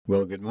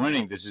Well, good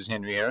morning. This is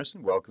Henry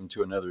Harrison. Welcome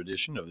to another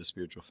edition of the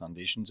Spiritual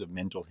Foundations of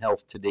Mental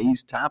Health.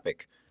 Today's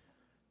topic,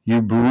 you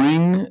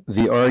bring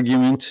the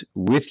argument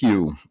with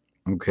you.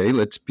 Okay,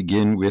 let's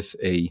begin with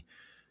a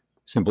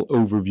simple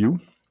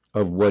overview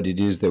of what it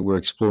is that we're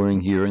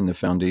exploring here in the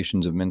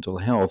Foundations of Mental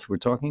Health. We're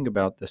talking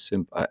about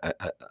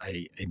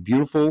a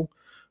beautiful,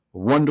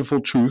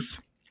 wonderful truth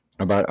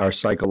about our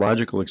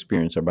psychological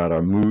experience, about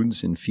our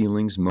moods and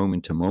feelings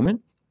moment to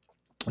moment,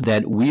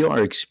 that we are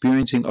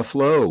experiencing a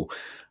flow,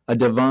 a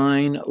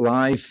divine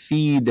live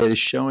feed that is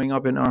showing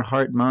up in our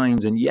heart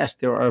minds. And yes,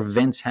 there are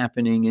events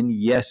happening, and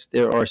yes,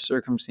 there are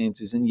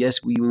circumstances, and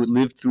yes, we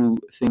lived through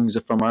things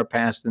from our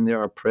past, and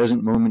there are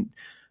present moment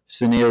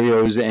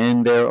scenarios,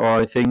 and there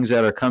are things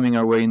that are coming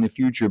our way in the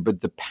future.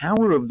 But the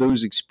power of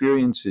those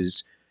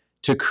experiences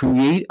to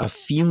create a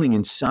feeling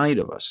inside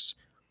of us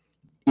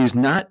is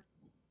not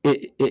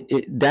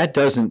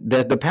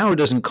the power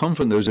doesn't come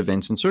from those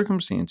events and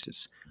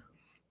circumstances.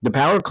 The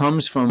power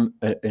comes from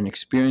an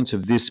experience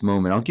of this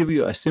moment. I'll give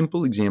you a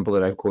simple example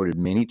that I've quoted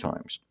many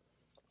times,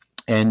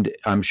 and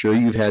I'm sure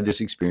you've had this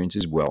experience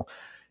as well.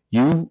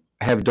 You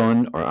have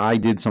done, or I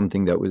did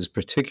something that was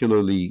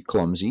particularly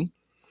clumsy,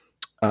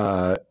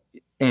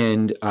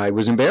 and I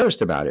was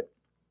embarrassed about it.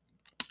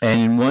 And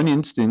in one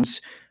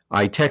instance,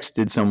 I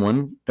texted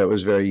someone that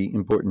was very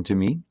important to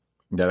me,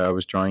 that I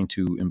was trying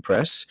to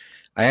impress.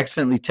 I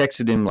accidentally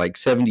texted him like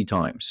 70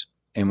 times.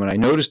 And when I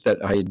noticed that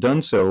I had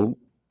done so,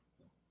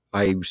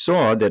 I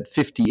saw that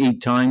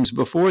 58 times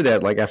before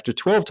that, like after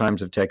 12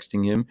 times of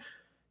texting him,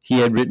 he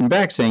had written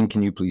back saying,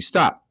 "Can you please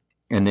stop?"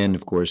 And then,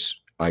 of course,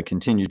 I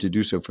continued to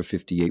do so for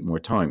 58 more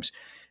times.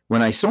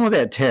 When I saw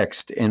that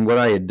text and what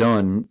I had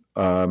done,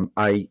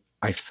 I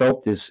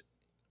felt this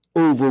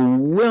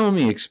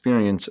overwhelming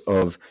experience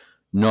of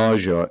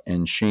nausea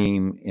and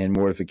shame and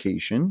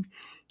mortification.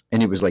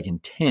 And it was like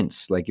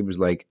intense. Like it was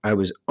like I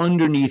was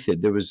underneath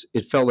it.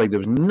 It felt like there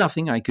was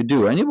nothing I could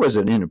do. And it was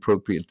an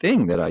inappropriate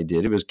thing that I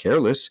did. It was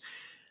careless.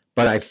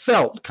 But I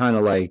felt kind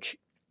of like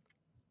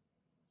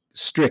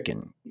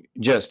stricken,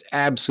 just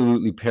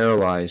absolutely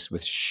paralyzed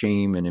with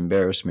shame and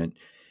embarrassment.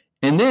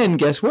 And then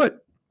guess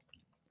what?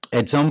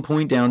 At some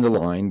point down the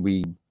line,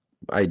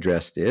 I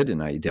addressed it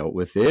and I dealt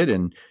with it.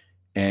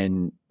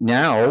 And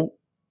now,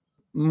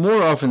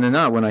 more often than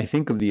not, when I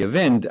think of the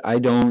event, I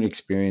don't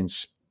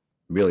experience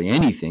really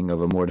anything of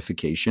a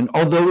mortification,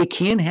 although it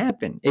can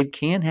happen. It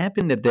can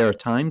happen that there are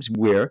times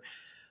where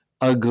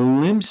a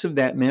glimpse of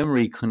that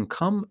memory can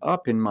come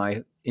up in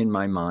my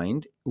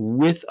mind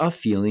with a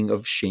feeling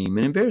of shame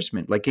and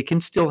embarrassment. Like it can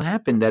still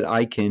happen that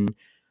I can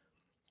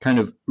kind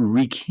of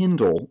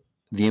rekindle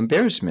the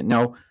embarrassment.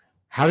 Now,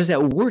 how does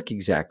that work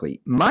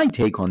exactly? My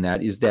take on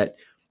that is that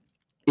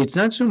it's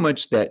not so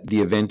much that the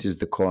event is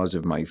the cause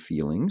of my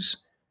feelings,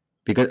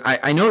 because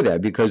I know that,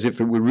 because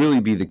if it would really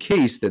be the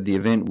case that the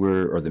event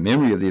or the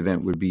memory of the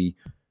event would be,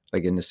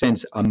 like in a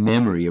sense, a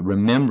memory,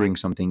 remembering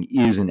something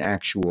is an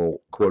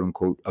actual quote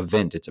unquote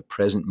event. It's a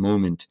present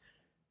moment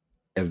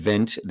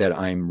event that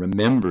I'm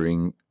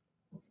remembering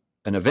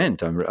an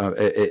event.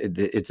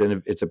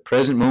 It's a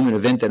present moment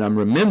event that I'm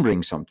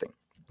remembering something,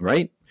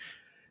 right?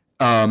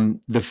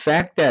 The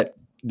fact that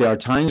there are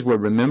times where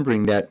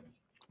remembering that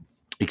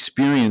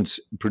experience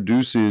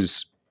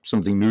produces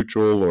something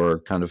neutral or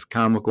kind of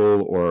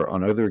comical, or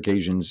on other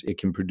occasions it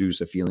can produce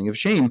a feeling of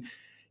shame,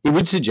 it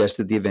would suggest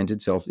that the event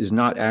itself is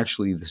not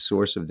actually the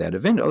source of that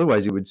event.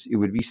 Otherwise, it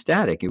would be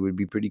static. It would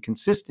be pretty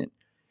consistent.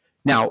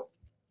 Now,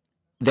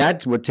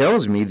 that's what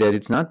tells me that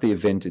it's not the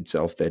event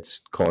itself that's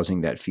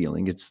causing that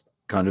feeling. It's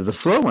kind of the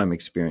flow I'm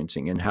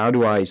experiencing. And how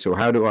do I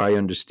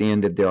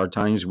understand that there are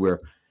times where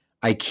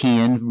I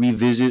can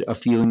revisit a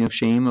feeling of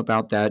shame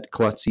about that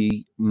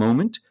klutzy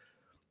moment?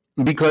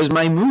 Because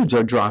my moods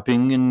are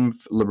dropping and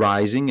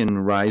rising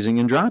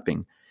and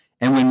dropping.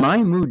 And when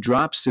my mood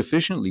drops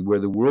sufficiently where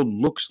the world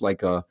looks like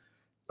the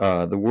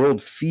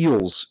world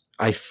feels,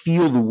 I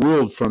feel the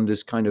world from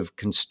this kind of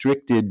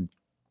constricted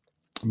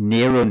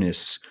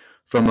narrowness,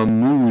 from a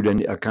mood and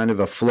a kind of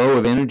a flow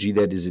of energy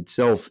that is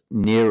itself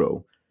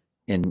narrow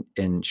and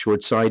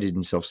short-sighted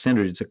and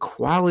self-centered. It's a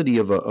quality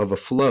of a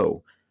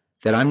flow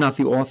that I'm not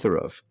the author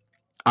of.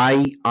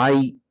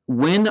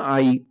 When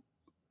I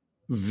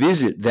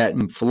visit that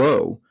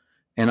flow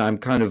and I'm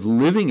kind of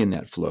living in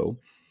that flow,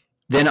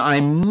 then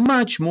I'm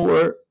much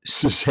more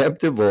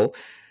susceptible.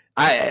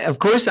 Of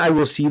course, I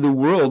will see the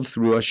world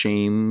through a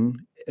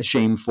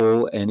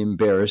shameful and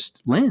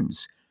embarrassed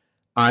lens.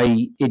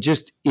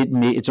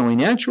 It's only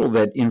natural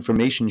that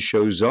information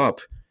shows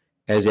up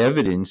as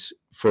evidence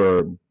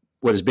for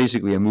what is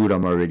basically a mood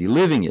I'm already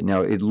living in.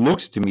 Now, it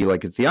looks to me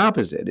like it's the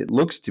opposite. It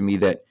looks to me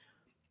that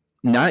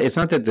it's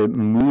not that the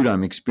mood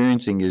I'm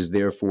experiencing is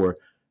therefore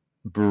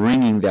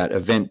bringing that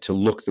event to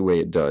look the way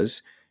it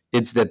does.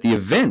 It's that the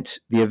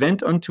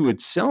event unto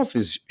itself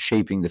is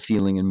shaping the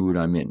feeling and mood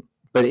I'm in.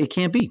 But it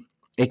can't be.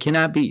 It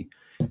cannot be.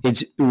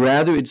 It's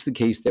the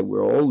case that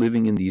we're all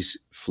living in these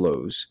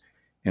flows,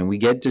 and we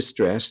get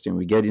distressed and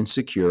we get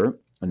insecure,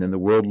 and then the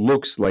world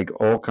looks like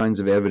all kinds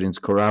of evidence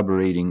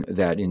corroborating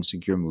that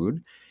insecure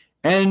mood.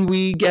 And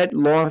we get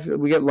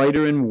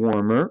lighter and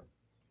warmer,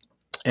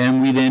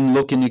 and we then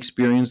look and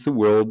experience the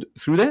world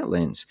through that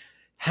lens.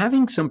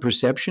 Having some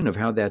perception of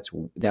how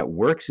that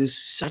works is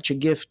such a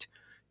gift.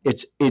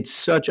 It's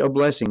such a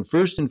blessing.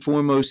 First and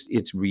foremost,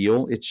 it's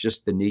real. It's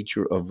just the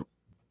nature of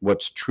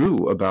what's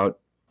true about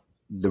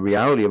the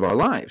reality of our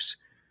lives.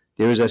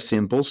 There is a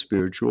simple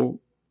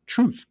spiritual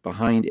truth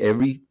behind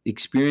every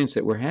experience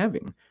that we're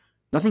having.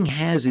 Nothing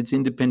has its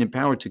independent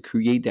power to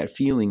create that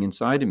feeling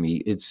inside of me.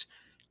 It's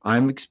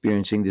I'm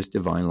experiencing this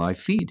divine life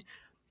feed.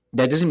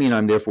 That doesn't mean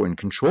I'm therefore in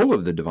control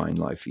of the divine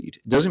life feed.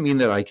 It doesn't mean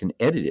that I can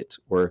edit it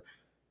or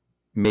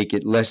make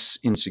it less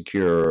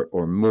insecure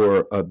or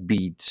more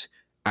upbeat.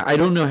 I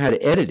don't know how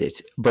to edit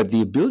it, but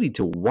the ability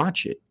to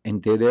watch it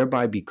and to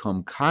thereby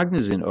become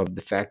cognizant of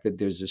the fact that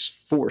there's this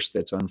force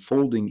that's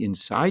unfolding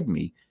inside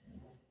me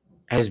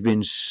has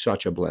been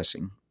such a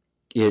blessing.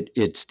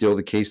 It's still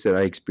the case that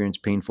I experience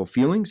painful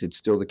feelings. It's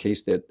still the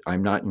case that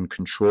I'm not in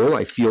control.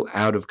 I feel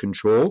out of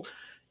control,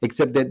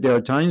 except that there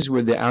are times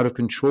where the out of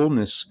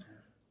controlness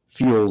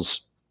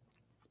feels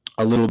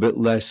a little bit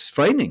less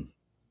frightening.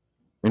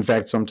 In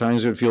fact,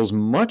 sometimes it feels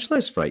much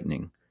less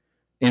frightening.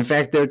 In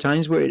fact, there are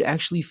times where it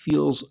actually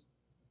feels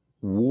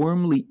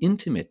warmly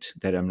intimate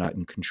that I'm not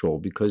in control,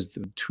 because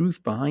the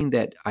truth behind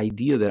that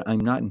idea that I'm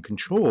not in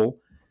control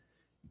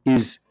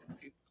is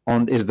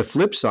the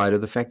flip side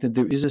of the fact that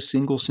there is a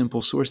single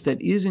simple source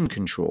that is in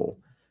control.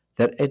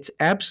 That it's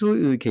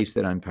absolutely the case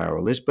that I'm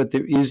powerless, but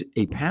there is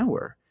a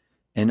power,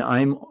 and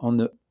I'm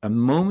on a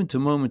moment to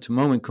moment to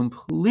moment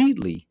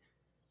completely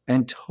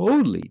and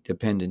totally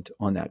dependent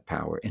on that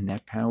power. And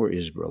that power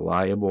is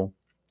reliable,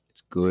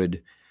 it's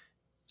good,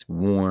 it's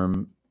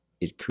warm.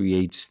 It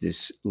creates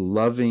this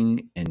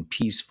loving and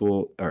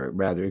peaceful, or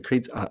rather, it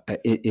creates,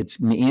 it's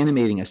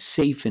animating a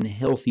safe and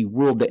healthy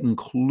world that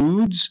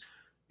includes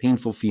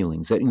painful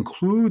feelings, that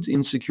includes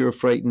insecure,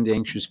 frightened,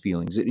 anxious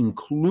feelings. It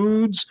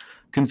includes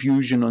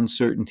confusion,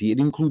 uncertainty. It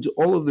includes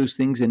all of those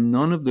things, and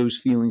none of those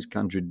feelings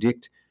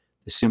contradict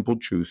the simple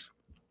truth.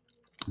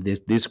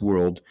 This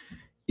world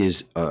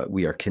is,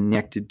 we are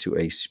connected to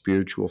a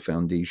spiritual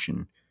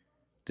foundation.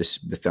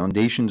 The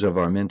foundations of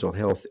our mental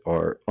health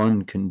are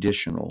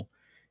unconditional,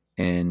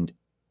 and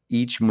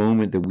each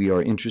moment that we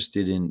are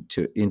interested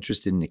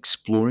in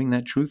exploring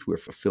that truth, we're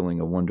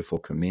fulfilling a wonderful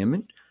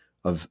commandment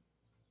of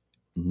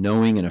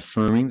knowing and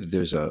affirming that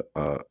there's a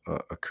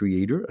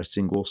creator, a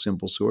single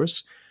simple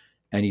source.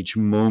 And each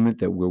moment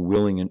that we're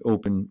willing and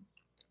open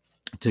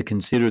to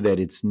consider that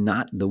it's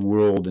not the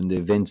world and the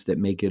events that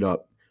make it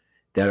up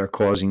that are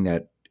causing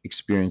that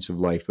experience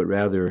of life, but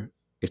rather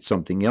it's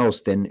something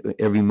else, then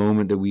every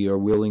moment that we are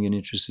willing and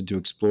interested to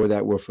explore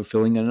that, we're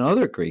fulfilling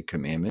another great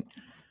commandment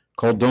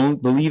called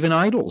don't believe in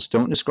idols.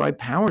 Don't ascribe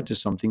power to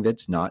something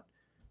that's not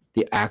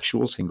the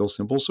actual single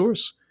simple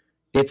source.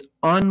 It's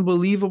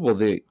unbelievable,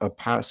 the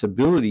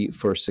possibility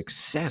for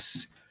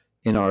success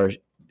in our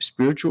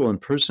spiritual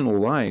and personal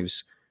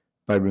lives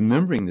by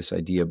remembering this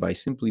idea, by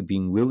simply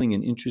being willing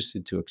and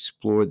interested to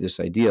explore this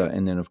idea.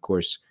 And then, of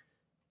course,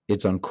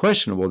 it's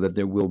unquestionable that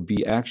there will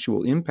be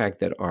actual impact,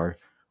 that our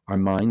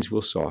minds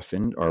will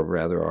soften, or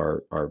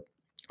rather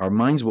our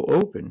minds will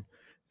open,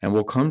 and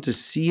we'll come to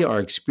see our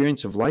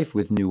experience of life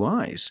with new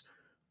eyes.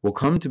 We'll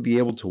come to be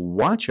able to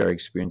watch our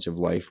experience of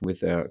life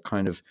with a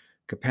kind of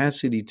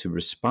capacity to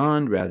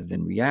respond rather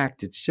than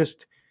react. It's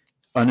just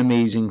an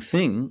amazing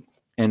thing.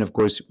 And of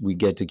course, we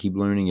get to keep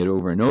learning it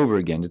over and over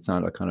again. It's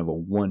not a kind of a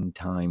one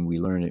time we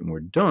learn it and we're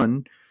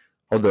done,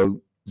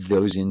 although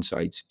those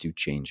insights do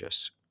change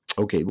us.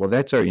 Okay, well,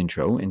 that's our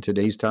intro. And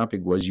today's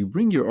topic was you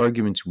bring your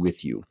arguments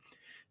with you.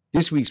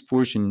 This week's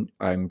portion,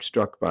 I'm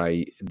struck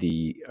by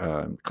the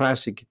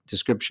classic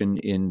description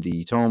in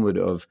the Talmud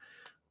of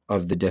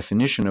the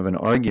definition of an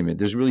argument.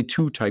 There's really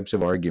two types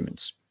of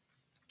arguments.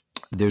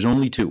 There's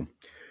only two.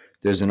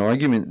 There's an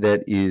argument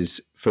that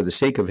is for the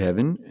sake of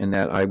heaven, and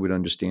that I would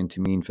understand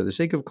to mean for the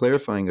sake of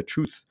clarifying a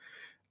truth.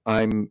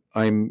 I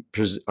think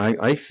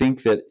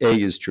that A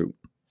is true,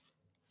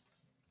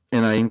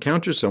 and I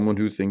encounter someone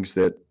who thinks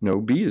that no,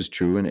 B is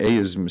true and A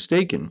is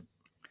mistaken.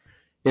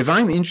 If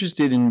I'm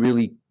interested in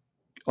really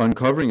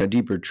uncovering a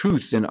deeper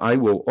truth, then I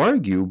will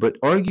argue, but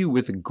argue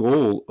with a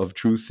goal of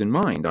truth in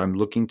mind. I'm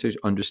looking to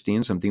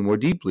understand something more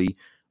deeply.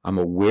 I'm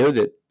aware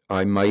that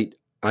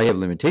I have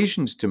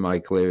limitations to my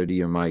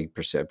clarity or my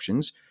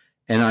perceptions,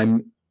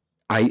 and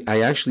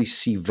I actually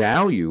see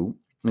value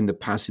in the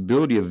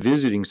possibility of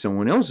visiting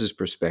someone else's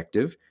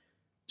perspective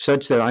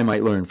such that I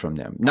might learn from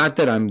them. Not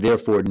that I'm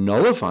therefore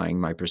nullifying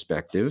my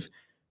perspective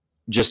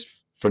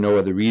just for no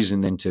other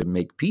reason than to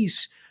make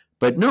peace.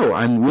 But no,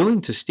 I'm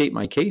willing to state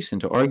my case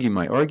and to argue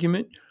my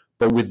argument,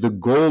 but with the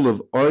goal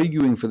of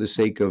arguing for the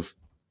sake of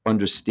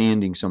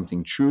understanding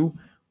something true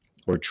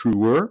or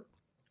truer.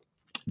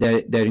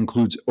 That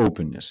includes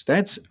openness.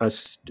 That's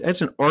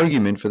an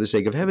argument for the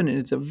sake of heaven, and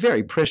it's a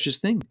very precious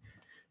thing.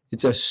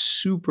 It's a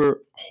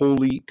super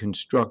holy,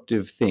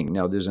 constructive thing.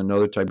 Now, there's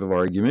another type of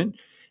argument,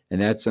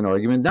 and that's an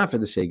argument not for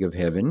the sake of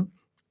heaven,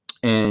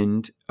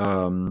 and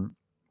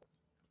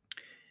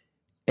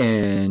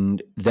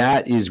And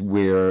that is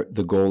where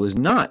the goal is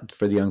not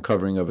for the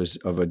uncovering of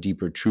a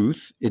deeper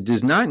truth. It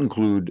does not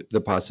include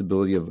the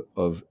possibility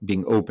of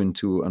being open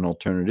to an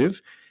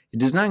alternative. It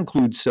does not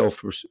include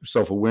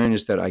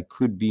self-awareness that I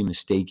could be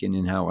mistaken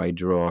in how I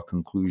draw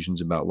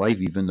conclusions about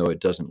life, even though it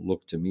doesn't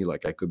look to me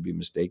like I could be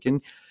mistaken.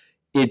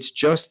 It's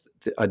just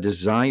a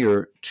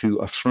desire to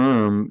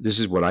affirm this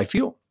is what I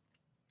feel.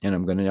 And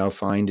I'm going to now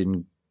find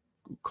and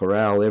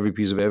corral every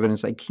piece of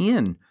evidence I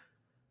can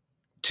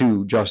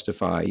to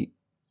justify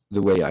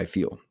the way I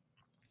feel.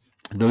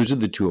 Those are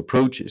the two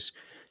approaches.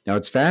 Now,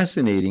 it's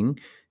fascinating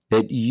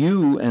that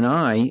you and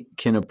I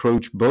can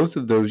approach both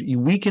of those.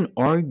 We can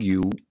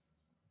argue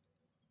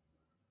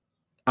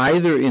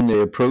either in the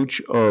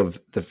approach of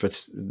for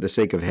the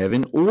sake of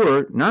heaven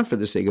or not for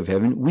the sake of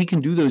heaven. We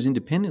can do those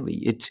independently.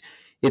 It's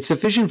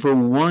sufficient for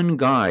one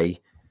guy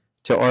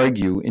to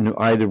argue in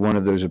either one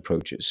of those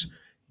approaches.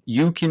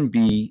 You can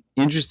be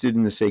interested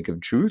in the sake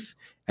of truth,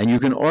 and you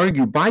can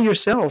argue by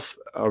yourself,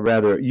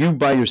 rather, you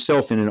by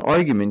yourself in an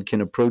argument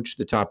can approach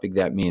the topic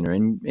that manner.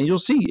 And you'll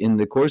see in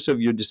the course of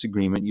your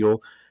disagreement,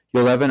 you'll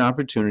have an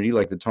opportunity,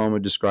 like the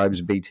Talmud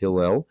describes Beit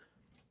Hillel.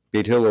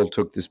 Beit Hillel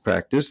took this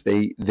practice.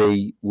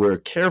 They were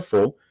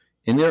careful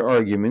in their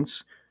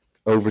arguments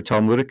over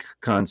Talmudic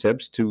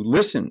concepts to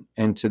listen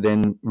and to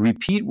then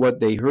repeat what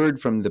they heard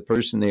from the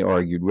person they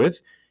argued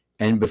with.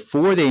 And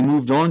before they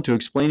moved on to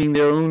explaining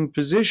their own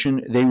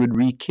position, they would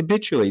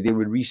recapitulate, they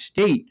would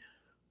restate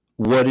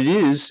what it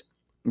is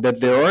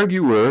that their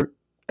arguer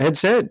had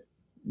said.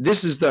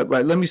 This is the,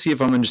 right, let me see if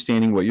I'm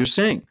understanding what you're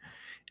saying.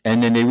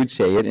 And then they would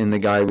say it, and the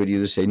guy would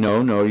either say,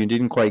 no, you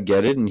didn't quite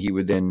get it, and he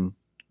would then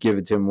give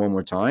it to him one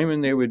more time,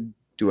 and they would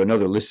do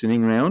another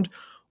listening round.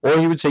 Or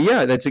he would say,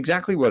 yeah, that's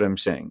exactly what I'm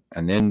saying.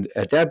 And then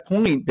at that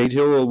point, Beit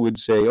Hillel would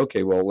say,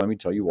 okay, well, let me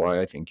tell you why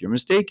I think you're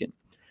mistaken.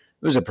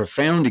 It was a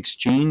profound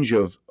exchange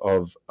of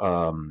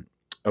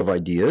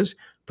ideas,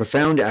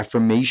 profound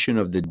affirmation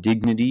of the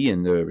dignity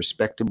and the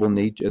respectable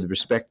nature, the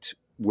respect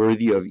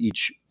worthy of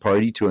each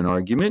party to an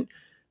argument.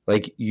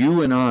 Like,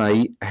 you and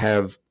I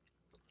have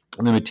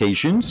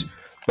limitations,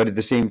 but at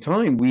the same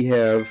time, we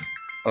have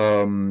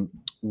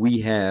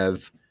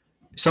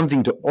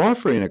something to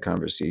offer in a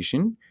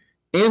conversation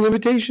and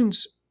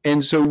limitations.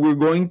 And so we're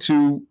going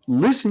to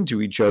listen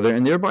to each other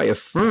and thereby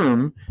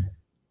affirm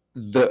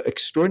the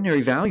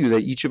extraordinary value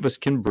that each of us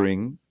can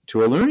bring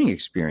to a learning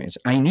experience.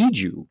 I need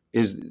you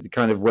is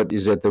kind of what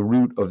is at the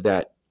root of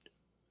that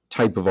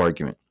type of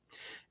argument.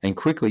 And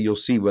quickly you'll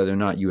see whether or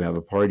not you have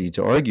a party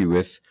to argue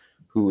with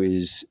who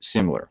is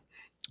similar.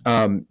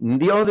 In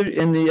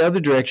the other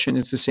direction,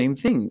 it's the same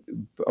thing.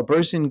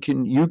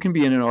 You can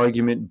be in an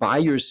argument by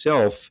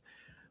yourself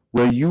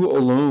where you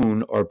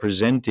alone are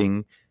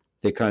presenting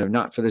the kind of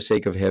not for the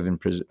sake of heaven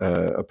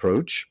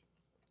approach.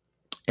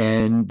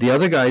 And the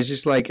other guy's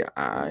just like,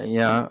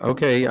 yeah,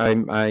 okay,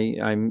 I'm,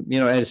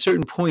 at a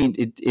certain point,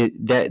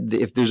 that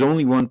if there's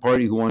only one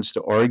party who wants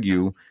to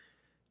argue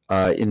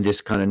in this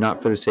kind of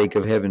not for the sake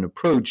of heaven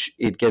approach,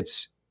 it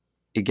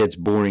gets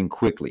boring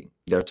quickly.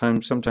 There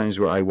are sometimes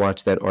where I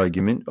watch that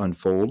argument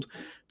unfold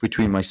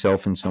between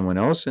myself and someone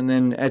else, and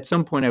then at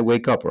some point I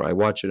wake up or I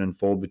watch it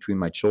unfold between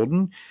my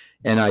children,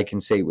 and I can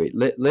say, wait,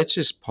 let's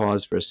just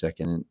pause for a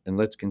second and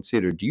let's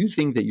consider, do you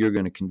think that you're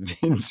going to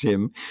convince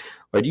him,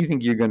 or do you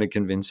think you're going to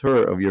convince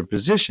her of your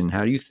position?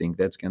 How do you think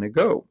that's going to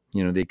go?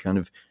 They kind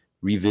of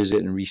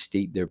revisit and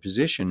restate their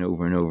position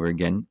over and over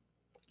again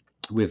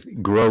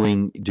with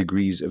growing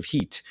degrees of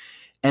heat.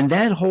 And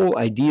that whole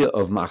idea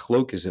of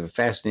machlokes is a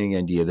fascinating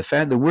idea.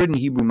 The word in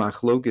Hebrew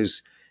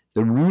machlokes,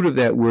 the root of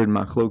that word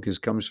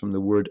machlokes comes from the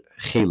word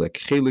chelik.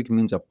 Chelik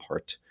means a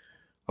part,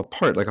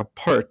 like a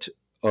part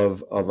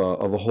of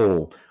a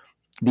whole.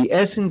 The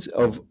essence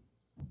of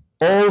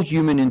all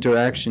human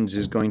interactions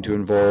is going to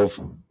involve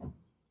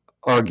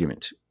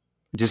argument,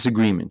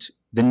 disagreement.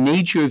 The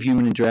nature of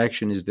human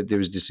interaction is that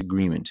there's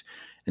disagreement.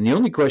 And the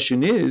only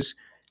question is,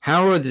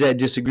 how is that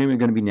disagreement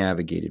going to be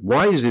navigated?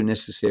 Why is it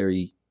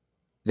necessary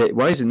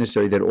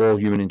that all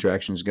human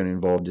interaction is going to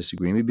involve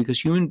disagreement? Because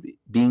human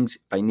beings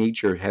by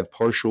nature have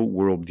partial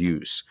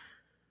worldviews.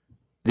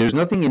 There's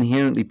nothing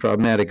inherently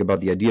problematic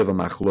about the idea of a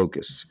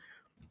machlokus.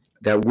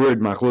 That word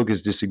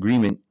machlokus,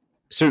 disagreement,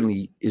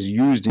 certainly is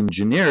used in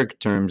generic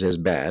terms as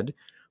bad,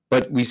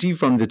 but we see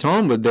from the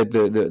Talmud that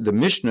the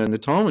Mishnah and the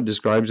Talmud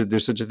describes that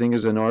there's such a thing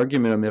as an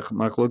argument of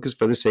machlokus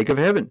for the sake of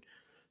heaven.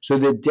 So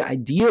the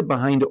idea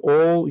behind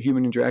all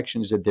human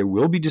interaction is that there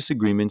will be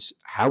disagreements.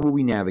 How will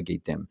we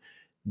navigate them?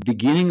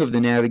 Beginning of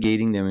the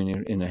navigating them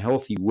in a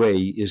healthy way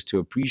is to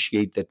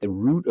appreciate that the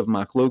root of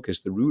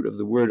machlokas, the root of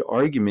the word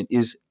argument,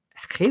 is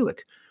chelik,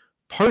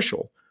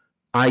 partial.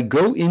 I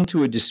go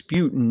into a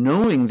dispute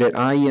knowing that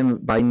I am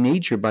by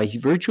nature, by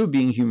virtue of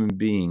being a human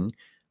being,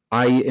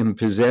 I am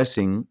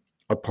possessing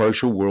a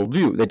partial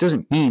worldview. That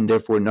doesn't mean,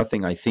 therefore,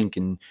 nothing I think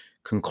and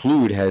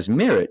conclude has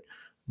merit,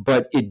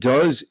 but it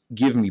does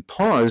give me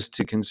pause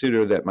to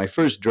consider that my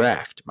first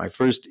draft, my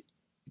first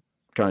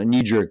kind of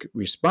knee-jerk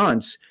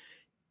response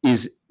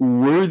is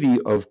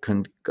worthy of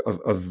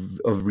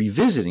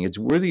revisiting. It's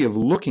worthy of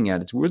looking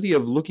at. It's worthy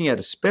of looking at,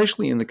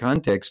 especially in the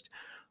context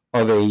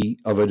of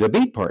a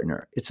debate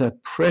partner. It's a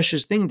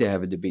precious thing to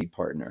have a debate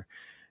partner.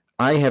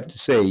 I have to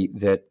say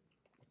that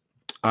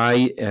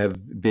I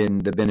have been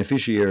the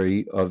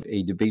beneficiary of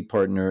a debate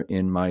partner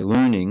in my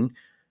learning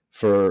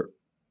for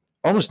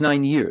almost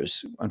 9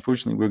 years.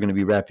 Unfortunately, we're going to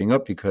be wrapping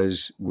up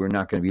because we're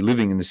not going to be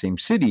living in the same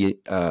city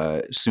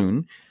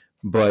soon.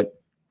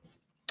 But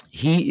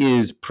he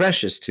is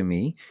precious to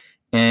me.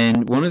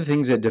 And one of the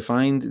things that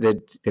defined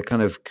that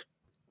kind of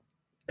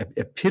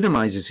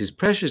epitomizes his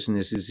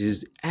preciousness is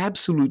his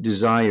absolute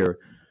desire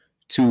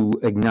to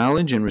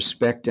acknowledge and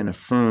respect and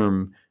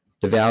affirm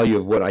the value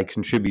of what I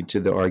contribute to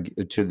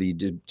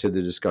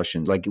the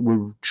discussion. Like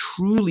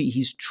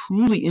he's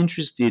truly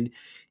interested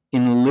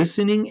in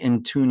listening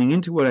and tuning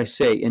into what I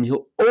say, and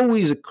he'll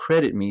always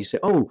accredit me. Say,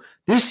 "Oh,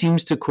 this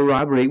seems to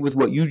corroborate with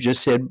what you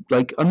just said,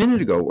 like a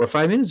minute ago, or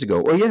 5 minutes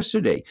ago, or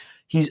yesterday."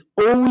 He's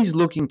always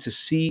looking to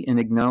see and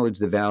acknowledge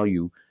the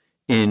value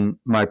in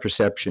my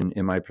perception,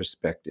 in my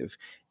perspective,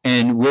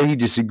 and where he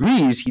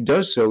disagrees, he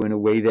does so in a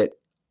way that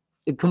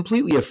it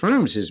completely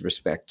affirms his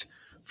respect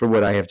for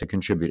what I have to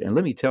contribute. And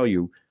let me tell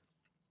you,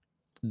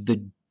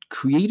 the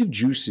creative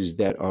juices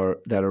that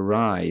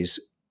arise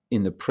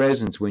in the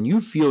presence when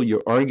you feel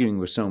you're arguing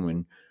with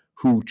someone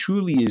who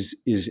truly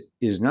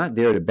is not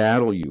there to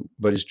battle you,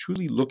 but is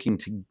truly looking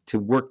to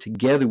work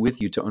together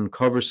with you to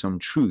uncover some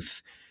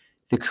truth.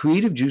 The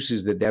creative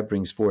juices that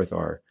brings forth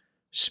are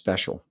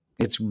special.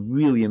 It's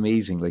really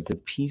amazing, like the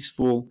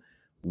peaceful,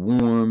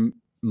 warm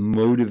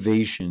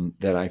motivation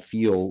that I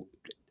feel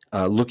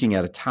looking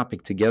at a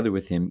topic together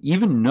with him,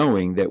 even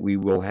knowing that we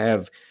will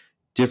have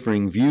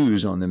differing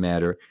views on the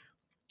matter.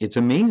 It's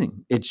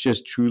amazing. It's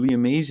just truly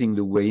amazing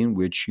the way in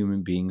which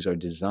human beings are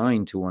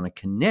designed to want to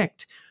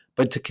connect,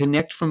 but to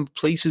connect from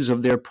places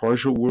of their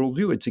partial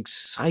worldview. It's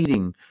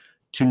exciting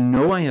to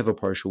know I have a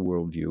partial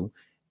worldview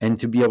and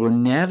to be able to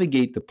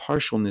navigate the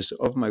partialness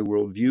of my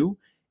worldview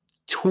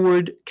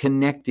toward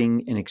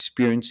connecting and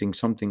experiencing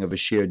something of a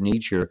shared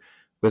nature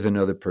with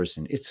another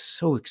person. It's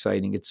so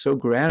exciting. It's so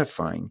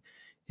gratifying.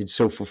 It's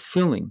so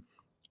fulfilling.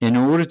 In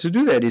order to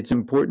do that, it's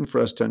important for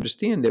us to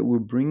understand that we're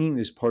bringing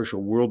this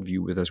partial worldview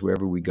with us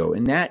wherever we go.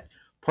 And that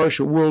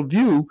partial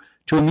worldview,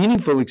 to a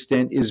meaningful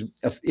extent, is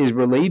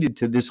related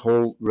to this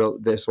whole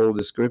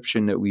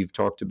description that we've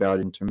talked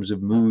about in terms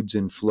of moods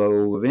and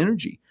flow of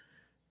energy.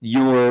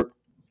 Your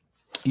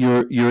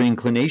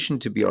inclination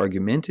to be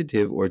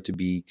argumentative or to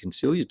be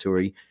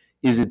conciliatory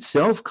is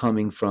itself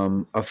coming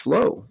from a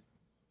flow.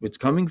 It's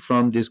coming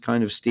from this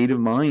kind of state of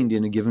mind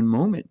in a given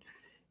moment.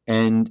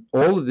 And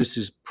all of this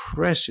is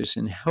precious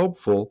and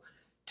helpful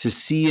to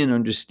see and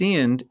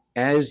understand,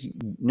 as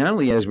not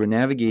only as we're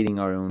navigating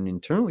our own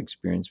internal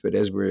experience, but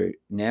as we're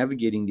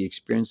navigating the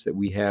experience that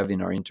we have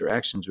in our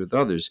interactions with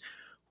others.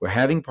 We're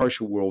having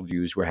partial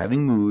worldviews, we're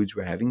having moods,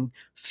 we're having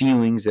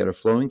feelings that are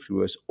flowing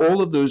through us.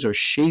 All of those are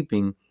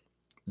shaping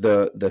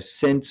the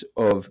sense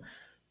of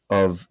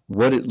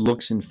what it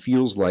looks and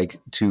feels like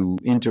to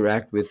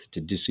interact with,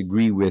 to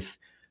disagree with,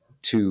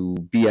 to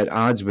be at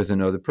odds with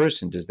another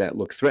person. Does that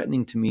look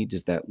threatening to me?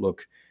 Does that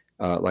look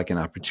like an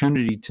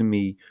opportunity to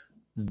me?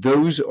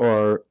 Those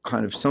are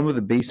kind of some of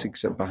the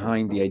basics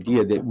behind the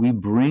idea that we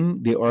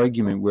bring the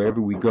argument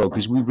wherever we go,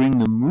 because we bring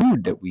the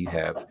mood that we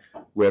have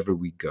wherever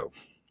we go.